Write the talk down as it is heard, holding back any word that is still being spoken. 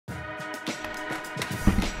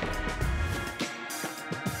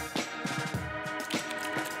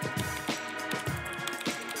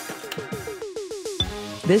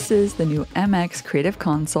This is the new MX Creative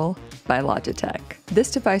Console by Logitech.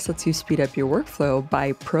 This device lets you speed up your workflow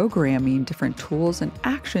by programming different tools and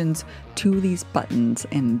actions to these buttons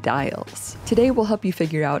and dials. Today we'll help you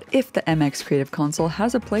figure out if the MX Creative Console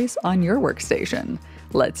has a place on your workstation.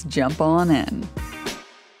 Let's jump on in.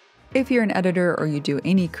 If you're an editor or you do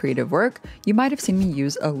any creative work, you might have seen me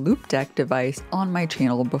use a loop deck device on my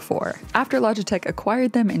channel before. After Logitech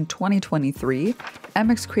acquired them in 2023,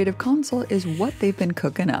 MX Creative Console is what they've been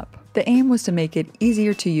cooking up. The aim was to make it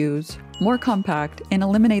easier to use, more compact, and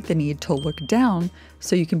eliminate the need to look down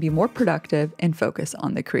so you can be more productive and focus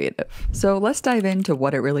on the creative. So let's dive into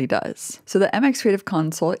what it really does. So the MX Creative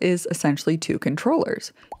Console is essentially two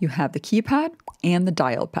controllers. You have the keypad and the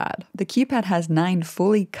dial pad. The keypad has 9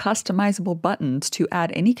 fully customizable buttons to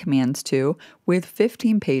add any commands to, with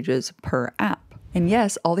 15 pages per app. And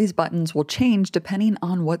yes, all these buttons will change depending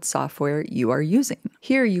on what software you are using.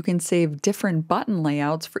 Here you can save different button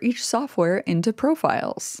layouts for each software into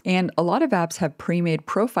profiles. And a lot of apps have pre-made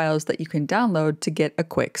profiles that you can download to get a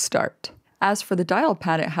quick start. As for the dial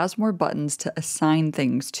pad, it has more buttons to assign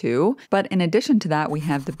things to, but in addition to that, we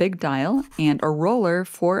have the big dial and a roller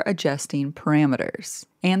for adjusting parameters.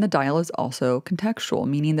 And the dial is also contextual,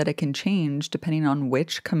 meaning that it can change depending on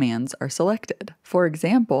which commands are selected. For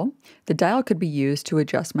example, the dial could be used to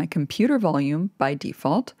adjust my computer volume by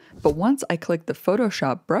default, but once I click the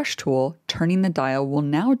Photoshop brush tool, turning the dial will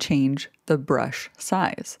now change the brush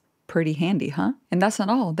size. Pretty handy, huh? And that's not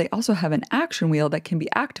all. They also have an action wheel that can be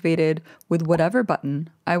activated with whatever button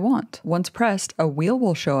I want. Once pressed, a wheel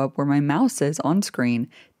will show up where my mouse is on screen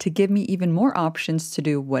to give me even more options to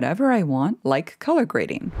do whatever I want, like color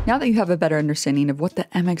grading. Now that you have a better understanding of what the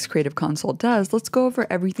MX Creative Console does, let's go over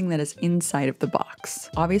everything that is inside of the box.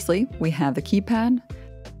 Obviously, we have the keypad,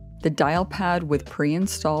 the dial pad with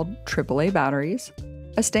pre-installed AAA batteries,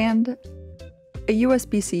 a stand, a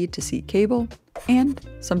USB-C to C cable, and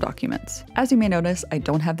some documents. As you may notice, I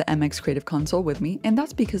don't have the MX Creative Console with me, and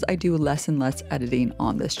that's because I do less and less editing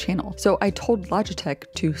on this channel. So I told Logitech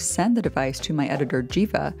to send the device to my editor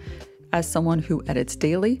Jiva. As someone who edits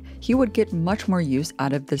daily, he would get much more use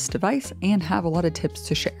out of this device and have a lot of tips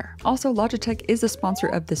to share. Also, Logitech is a sponsor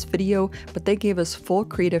of this video, but they gave us full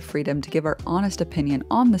creative freedom to give our honest opinion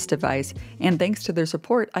on this device, and thanks to their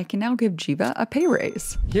support, I can now give Jiva a pay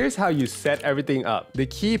raise. Here's how you set everything up. The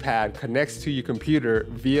keypad connects to your computer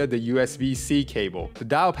via the USB-C cable. The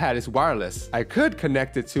dial pad is wireless. I could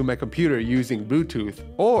connect it to my computer using Bluetooth,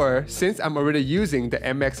 or since I'm already using the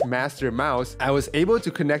MX Master mouse, I was able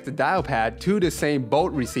to connect the dial pad to the same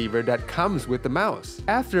bolt receiver that comes with the mouse.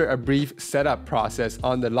 After a brief setup process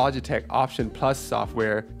on the Logitech Option Plus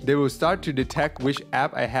software, they will start to detect which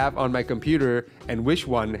app I have on my computer and which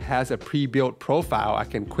one has a pre-built profile I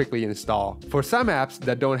can quickly install. For some apps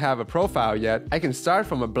that don't have a profile yet, I can start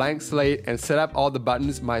from a blank slate and set up all the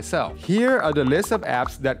buttons myself. Here are the list of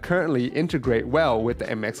apps that currently integrate well with the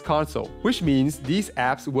MX console, which means these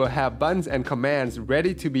apps will have buttons and commands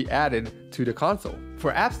ready to be added to the console.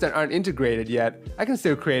 For apps that aren't integrated yet, I can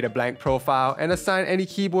still create a blank profile and assign any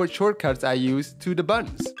keyboard shortcuts I use to the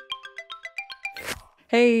buttons.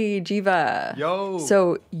 Hey, Jiva. Yo.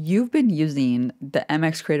 So you've been using the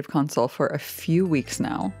MX Creative Console for a few weeks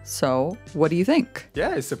now. So what do you think?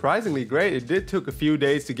 Yeah, it's surprisingly great. It did took a few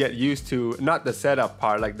days to get used to, not the setup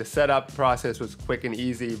part. Like the setup process was quick and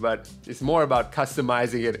easy, but it's more about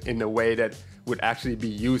customizing it in a way that would actually be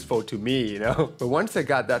useful to me, you know? But once I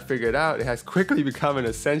got that figured out, it has quickly become an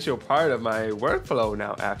essential part of my workflow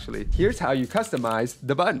now, actually. Here's how you customize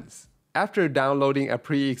the buttons. After downloading a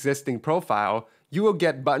pre-existing profile, you will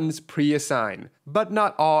get buttons pre-assigned, but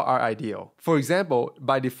not all are ideal. For example,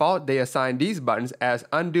 by default, they assign these buttons as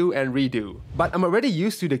undo and redo. But I'm already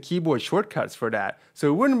used to the keyboard shortcuts for that, so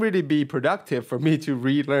it wouldn't really be productive for me to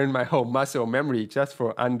relearn my whole muscle memory just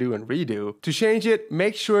for undo and redo. To change it,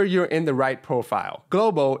 make sure you're in the right profile.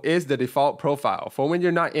 Global is the default profile for when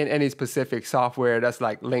you're not in any specific software that's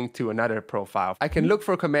like linked to another profile. I can look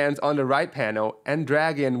for commands on the right panel and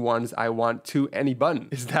drag in ones I want to any button.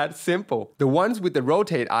 It's that simple. The ones with the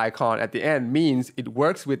rotate icon at the end means it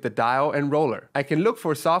works with the dial and roller. I can look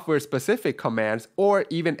for software-specific commands or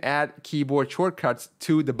even add keyboard shortcuts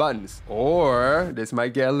to the buttons. Or, this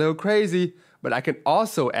might get a little crazy, but I can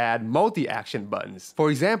also add multi-action buttons. For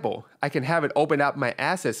example, I can have it open up my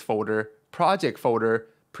Assets folder, Project folder,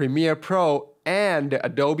 Premiere Pro, and the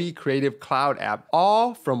Adobe Creative Cloud app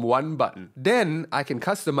all from one button. Then I can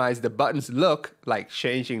customize the button's look, like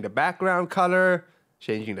changing the background color,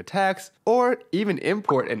 changing the text, or even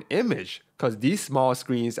import an image, because these small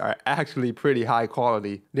screens are actually pretty high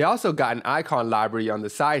quality. They also got an icon library on the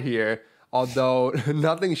side here, although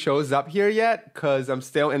nothing shows up here yet because I'm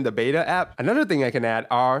still in the beta app. Another thing I can add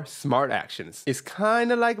are smart actions. It's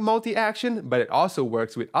kind of like multi-action, but it also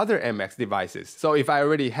works with other MX devices. So if I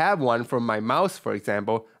already have one from my mouse, for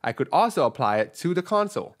example, I could also apply it to the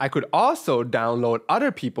console. I could also download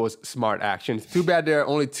other people's smart actions. Too bad there are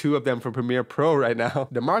only 2 of them for Premiere Pro right now.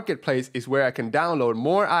 The marketplace is where I can download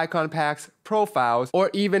more icon packs, profiles, or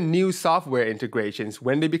even new software integrations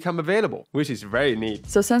when they become available, which is very neat.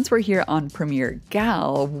 So since we're here on Premiere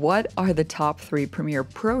Gal, what are the top 3 Premiere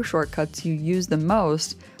Pro shortcuts you use the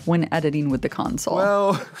most when editing with the console?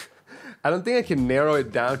 Well, I don't think I can narrow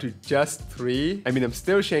it down to just 3. I mean, I'm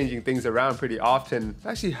still changing things around pretty often.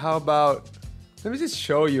 Actually, how about, let me just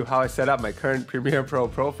show you how I set up my current Premiere Pro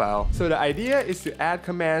profile. So the idea is to add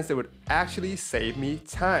commands that would actually save me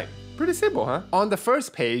time. Pretty simple, huh? On the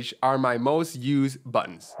first page are my most used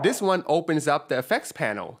buttons. This one opens up the effects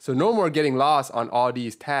panel, so no more getting lost on all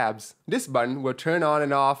these tabs. This button will turn on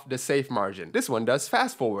and off the safe margin. This one does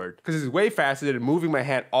fast forward, because it's way faster than moving my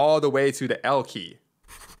hand all the way to the L key.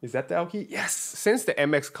 Is that the L key? Yes! Since the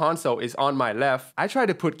MX console is on my left, I try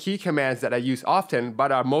to put key commands that I use often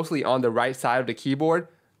but are mostly on the right side of the keyboard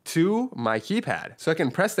to my keypad, so I can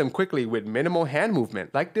press them quickly with minimal hand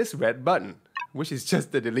movement, like this red button, which is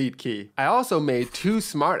just the delete key. I also made 2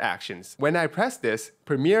 smart actions. When I press this,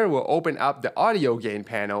 Premiere will open up the audio gain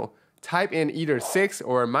panel, type in either 6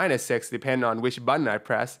 or -6 depending on which button I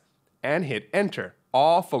press, and hit enter.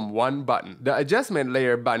 All from one button. The adjustment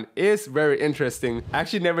layer button is very interesting. I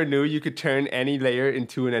actually never knew you could turn any layer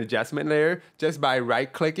into an adjustment layer just by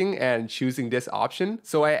right-clicking and choosing this option.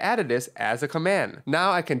 So I added this as a command.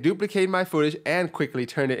 Now I can duplicate my footage and quickly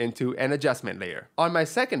turn it into an adjustment layer. On my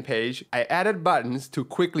second page, I added buttons to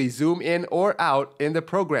quickly zoom in or out in the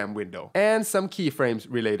program window, and some keyframes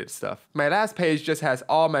related stuff. My last page just has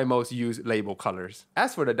all my most used label colors.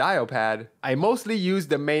 As for the dial pad, I mostly use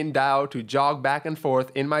the main dial to jog back and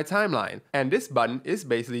forth in my timeline, and this button is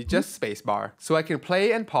basically just spacebar, so I can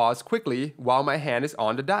play and pause quickly while my hand is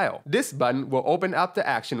on the dial. This button will open up the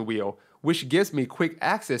action wheel, which gives me quick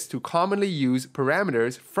access to commonly used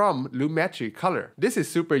parameters from Lumetri Color. This is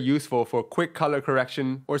super useful for quick color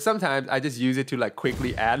correction, or sometimes I just use it to like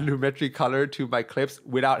quickly add Lumetri Color to my clips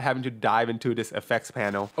without having to dive into this effects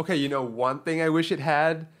panel. Okay, you know, one thing I wish it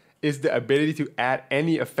had is the ability to add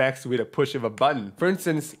any effects with a push of a button. For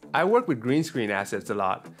instance, I work with green screen assets a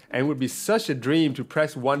lot, and it would be such a dream to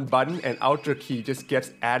press one button and Alt key just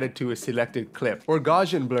gets added to a selected clip, or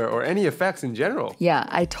Gaussian blur, or any effects in general. Yeah,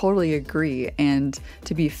 I totally agree. And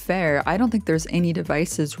to be fair, I don't think there's any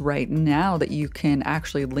devices right now that you can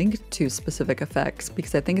actually link to specific effects,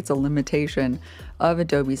 because I think it's a limitation of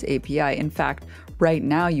Adobe's API. In fact, right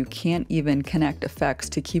now you can't even connect effects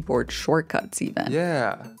to keyboard shortcuts even.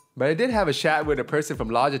 Yeah. But I did have a chat with a person from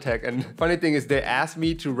Logitech, and funny thing is they asked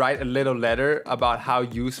me to write a little letter about how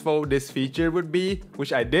useful this feature would be,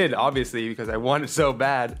 which I did obviously because I want it so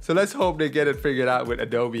bad. So let's hope they get it figured out with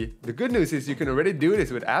Adobe. The good news is you can already do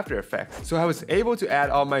this with After Effects. So I was able to add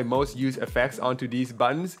all my most used effects onto these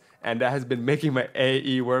buttons, and that has been making my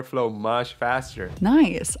AE workflow much faster.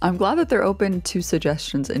 Nice. I'm glad that they're open to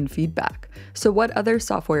suggestions and feedback. So what other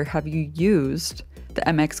software have you used the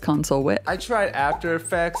MX console with? I tried After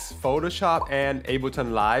Effects, Photoshop, and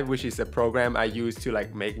Ableton Live, which is a program I use to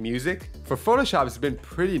like make music. For Photoshop, it's been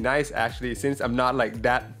pretty nice actually, since I'm not like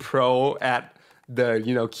that pro at the,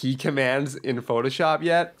 you know, key commands in Photoshop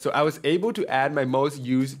yet. So I was able to add my most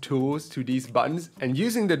used tools to these buttons, and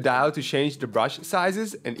using the dial to change the brush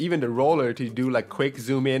sizes and even the roller to do like quick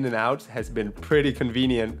zoom in and out has been pretty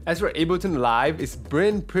convenient. As for Ableton Live, it's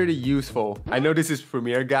been pretty useful. I know this is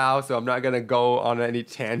Premiere Gal, so I'm not gonna go on any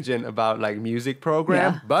tangent about like music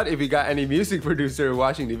program, but if you got any music producer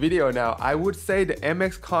watching the video now, I would say the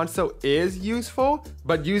MX console is useful,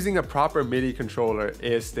 but using a proper MIDI controller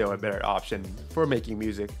is still a better option for making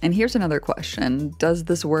music. And here's another question. Does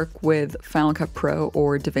this work with Final Cut Pro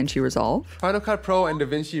or DaVinci Resolve? Final Cut Pro and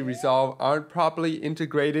DaVinci Resolve aren't properly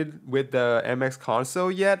integrated with the MX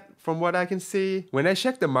console yet, from what I can see. When I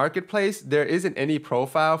check the marketplace, there isn't any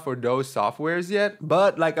profile for those softwares yet,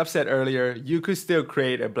 but like I've said earlier, you could still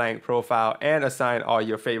create a blank profile and assign all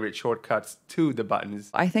your favorite shortcuts to the buttons.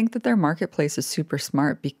 I think that their marketplace is super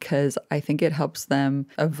smart because I think it helps them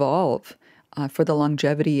evolve for the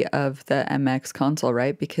longevity of the MX console,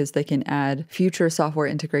 right? Because they can add future software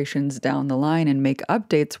integrations down the line and make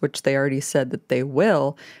updates, which they already said that they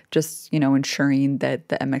will, just, you know, ensuring that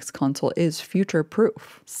the MX console is future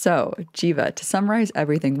proof. So, Jiva, to summarize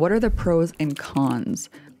everything, what are the pros and cons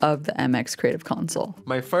of the MX Creative Console?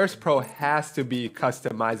 My first pro has to be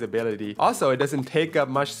customizability. Also, it doesn't take up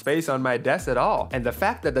much space on my desk at all. And the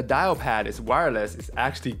fact that the dial pad is wireless is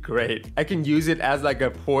actually great. I can use it as like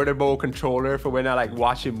a portable controller for when I like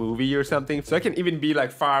watch a movie or something. So I can even be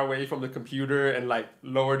like far away from the computer and like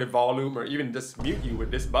lower the volume or even just mute you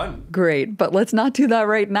with this button. Great, but let's not do that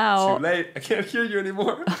right now. Too late, I can't hear you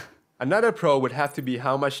anymore. Another pro would have to be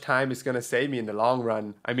how much time it's gonna save me in the long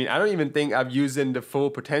run. I mean, I don't even think I've used in the full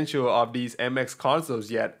potential of these MX consoles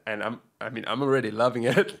yet, and I'm already loving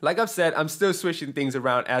it. Like I've said, I'm still switching things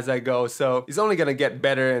around as I go, so it's only gonna get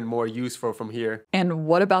better and more useful from here. And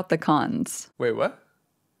what about the cons? Wait, what?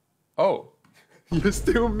 Oh, you're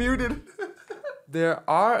still muted. There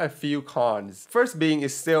are a few cons. First being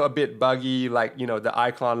it's still a bit buggy, like, you know, the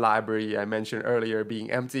icon library I mentioned earlier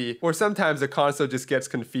being empty, or sometimes the console just gets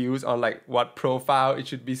confused on like what profile it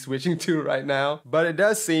should be switching to right now. But it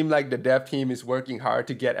does seem like the dev team is working hard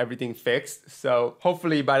to get everything fixed, so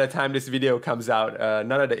hopefully by the time this video comes out,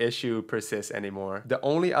 none of the issue persists anymore. The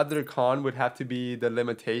only other con would have to be the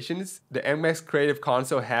limitations. The MX Creative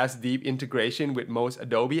Console has deep integration with most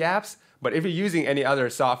Adobe apps, but if you're using any other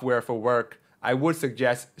software for work, I would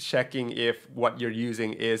suggest checking if what you're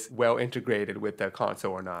using is well integrated with the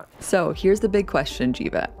console or not. So here's the big question,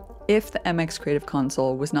 Jiva. If the MX Creative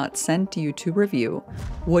Console was not sent to you to review,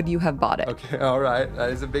 would you have bought it? Okay, all right,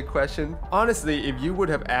 that is a big question. Honestly, if you would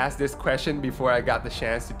have asked this question before I got the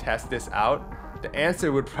chance to test this out, the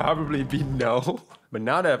answer would probably be no. But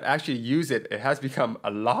now that I've actually used it, it has become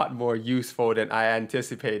a lot more useful than I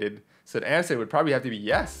anticipated. So the answer would probably have to be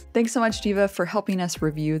yes. Thanks so much, Jiva, for helping us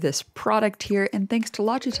review this product here, and thanks to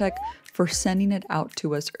Logitech for sending it out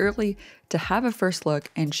to us early to have a first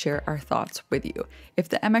look and share our thoughts with you. If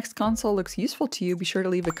the MX console looks useful to you, be sure to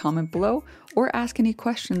leave a comment below or ask any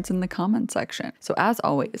questions in the comment section. So as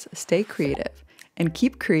always, stay creative and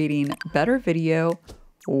keep creating better video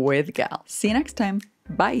with Gal. See you next time.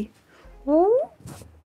 Bye. Woo!